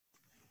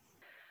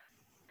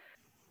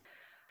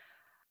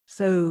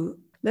So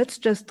let's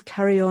just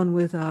carry on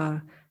with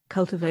our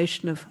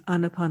cultivation of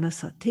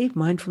anapanasati,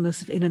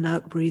 mindfulness of in and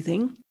out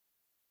breathing,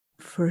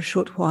 for a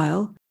short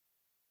while.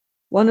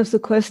 One of the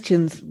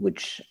questions,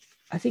 which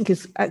I think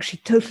is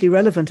actually totally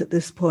relevant at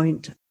this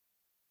point,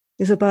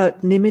 is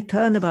about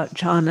nimitta and about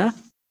jhana,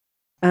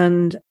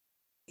 and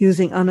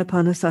using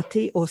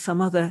anapanasati or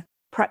some other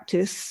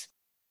practice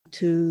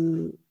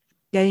to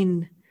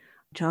gain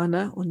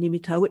jhana or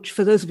nimitta, which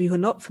for those of you who are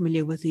not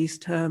familiar with these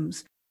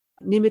terms,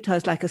 nimitta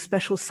is like a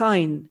special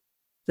sign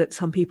that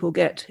some people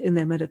get in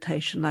their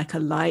meditation, like a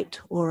light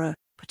or a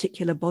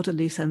particular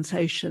bodily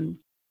sensation.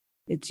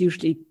 It's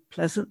usually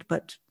pleasant,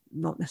 but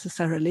not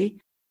necessarily.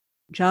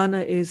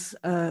 Jhana is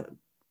a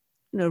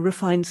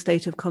refined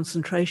state of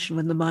concentration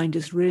when the mind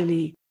is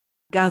really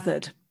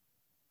gathered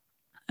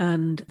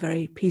and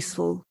very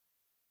peaceful,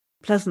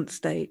 pleasant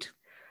state.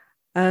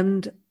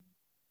 And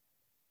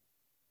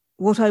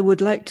what I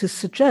would like to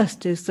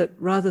suggest is that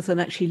rather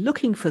than actually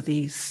looking for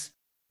these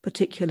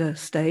particular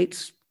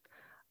states,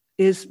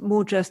 is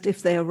more just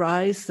if they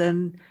arise,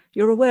 then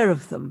you're aware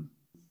of them.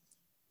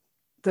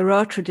 There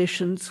are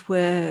traditions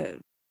where,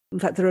 in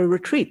fact, there are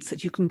retreats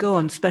that you can go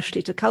on,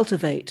 especially to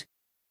cultivate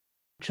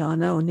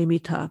jhana or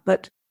nimitta.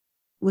 But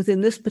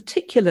within this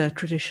particular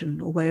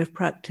tradition or way of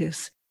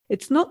practice,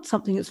 it's not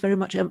something that's very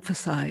much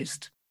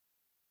emphasized.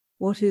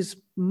 What is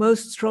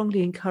most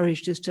strongly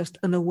encouraged is just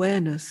an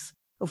awareness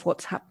of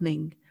what's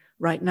happening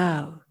right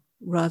now,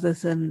 rather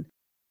than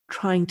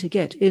trying to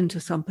get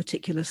into some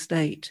particular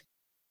state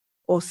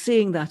or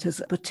seeing that as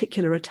a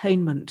particular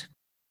attainment.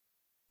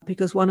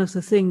 Because one of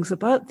the things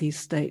about these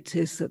states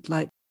is that,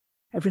 like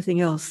everything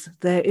else,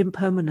 they're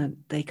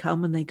impermanent. They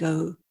come and they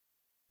go.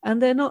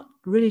 And they're not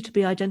really to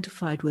be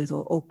identified with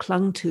or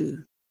clung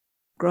to,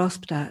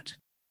 grasped at.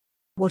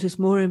 What is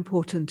more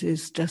important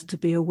is just to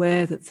be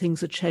aware that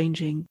things are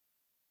changing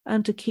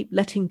and to keep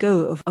letting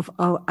go of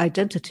our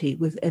identity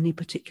with any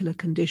particular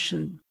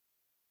condition.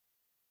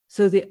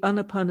 So the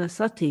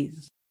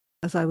anapanasati,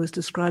 as I was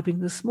describing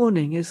this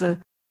morning, is a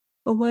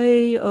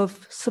way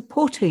of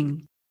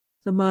supporting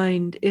the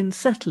mind in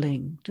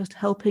settling, just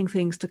helping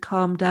things to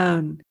calm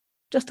down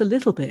just a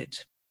little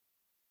bit.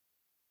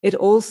 It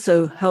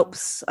also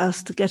helps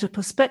us to get a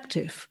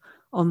perspective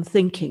on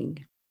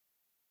thinking,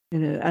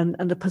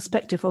 and a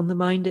perspective on the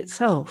mind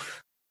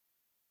itself.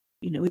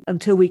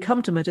 Until we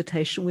come to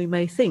meditation, we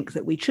may think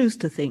that we choose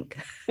to think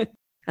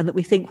and that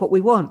we think what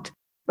we want.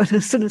 But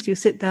as soon as you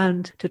sit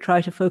down to try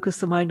to focus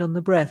the mind on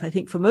the breath, I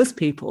think for most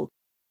people,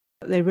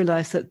 they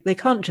realize that they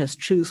can't just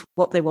choose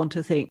what they want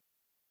to think.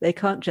 They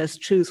can't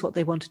just choose what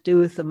they want to do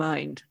with the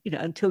mind,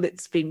 until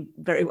it's been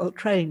very well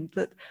trained.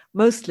 But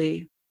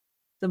mostly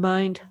the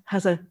mind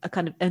has a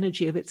kind of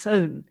energy of its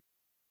own.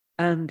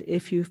 And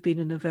if you've been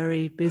in a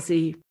very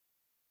busy,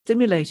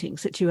 stimulating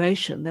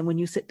situation, then when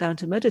you sit down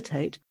to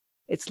meditate,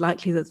 it's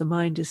likely that the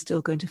mind is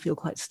still going to feel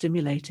quite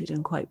stimulated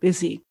and quite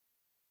busy.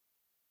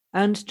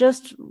 And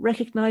just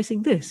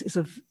recognizing this is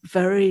a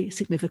very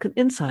significant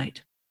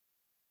insight.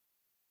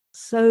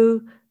 So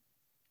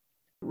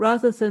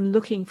rather than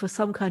looking for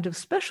some kind of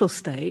special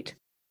state,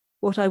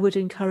 what I would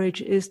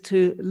encourage is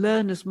to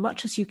learn as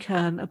much as you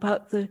can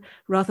about the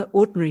rather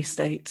ordinary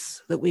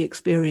states that we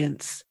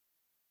experience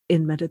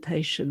in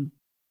meditation.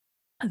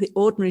 The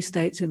ordinary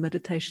states in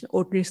meditation,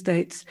 ordinary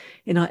states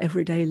in our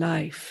everyday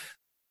life.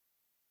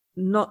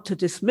 Not to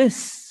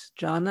dismiss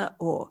jhana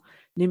or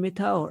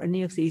nimitta or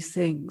any of these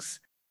things.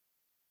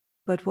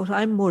 But what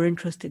I'm more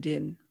interested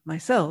in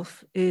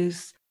myself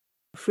is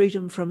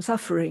freedom from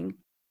suffering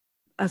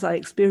as I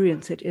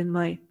experience it in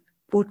my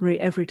ordinary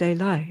everyday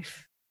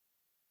life.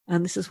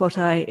 And this is what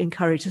I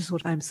encourage, this is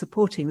what I'm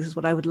supporting, this is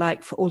what I would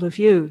like for all of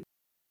you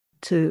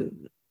to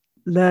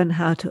learn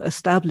how to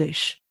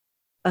establish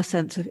a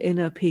sense of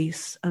inner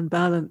peace and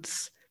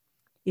balance,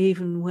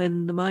 even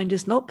when the mind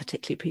is not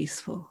particularly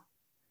peaceful.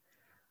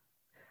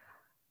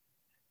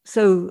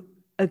 So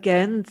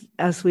again,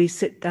 as we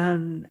sit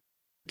down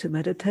to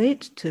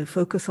meditate, to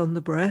focus on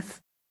the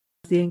breath,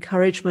 the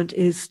encouragement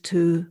is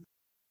to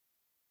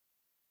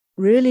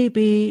really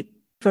be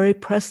very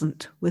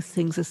present with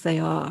things as they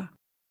are.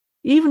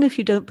 Even if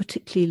you don't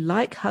particularly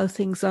like how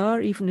things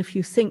are, even if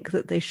you think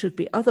that they should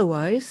be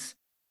otherwise,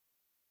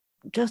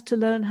 just to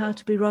learn how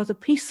to be rather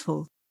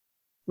peaceful,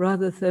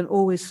 rather than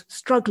always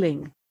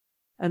struggling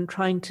and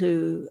trying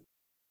to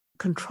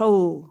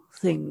control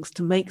things,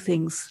 to make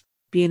things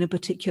be in a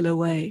particular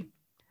way.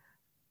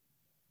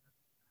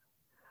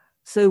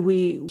 So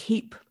we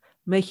keep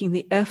making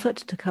the effort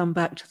to come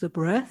back to the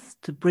breath,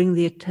 to bring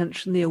the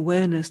attention, the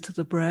awareness to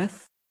the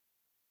breath,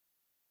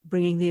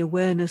 bringing the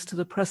awareness to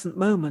the present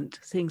moment,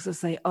 things as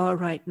they are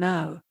right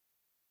now.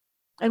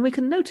 And we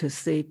can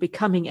notice the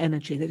becoming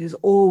energy that is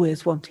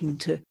always wanting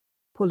to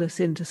pull us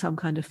into some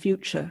kind of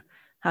future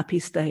happy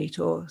state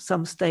or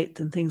some state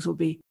then things will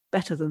be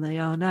better than they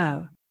are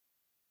now.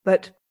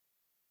 But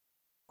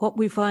what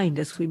we find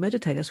as we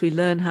meditate, as we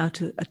learn how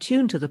to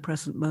attune to the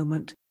present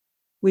moment,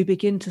 we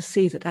begin to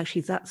see that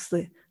actually that's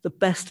the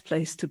best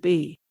place to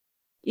be,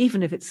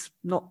 even if it's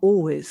not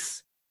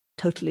always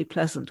totally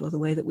pleasant or the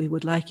way that we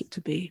would like it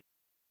to be.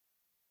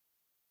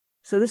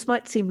 So this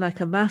might seem like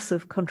a mass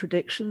of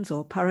contradictions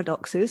or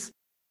paradoxes,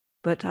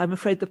 but I'm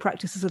afraid the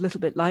practice is a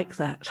little bit like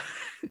that.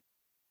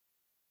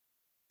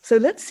 So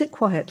let's sit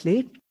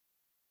quietly.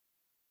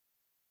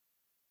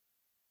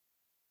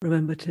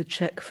 Remember to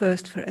check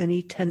first for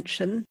any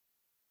tension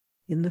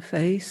in the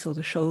face or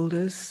the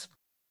shoulders,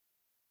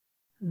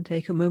 and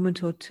take a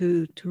moment or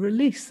two to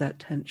release that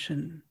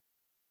tension,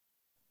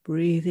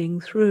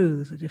 breathing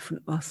through the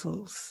different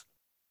muscles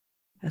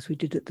as we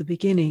did at the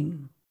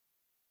beginning,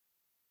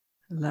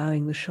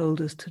 allowing the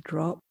shoulders to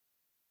drop,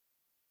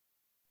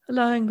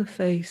 allowing the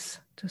face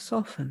to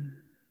soften,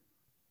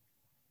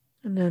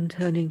 and then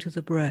turning to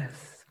the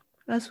breath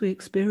as we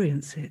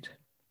experience it,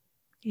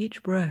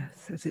 each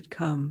breath as it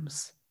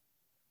comes.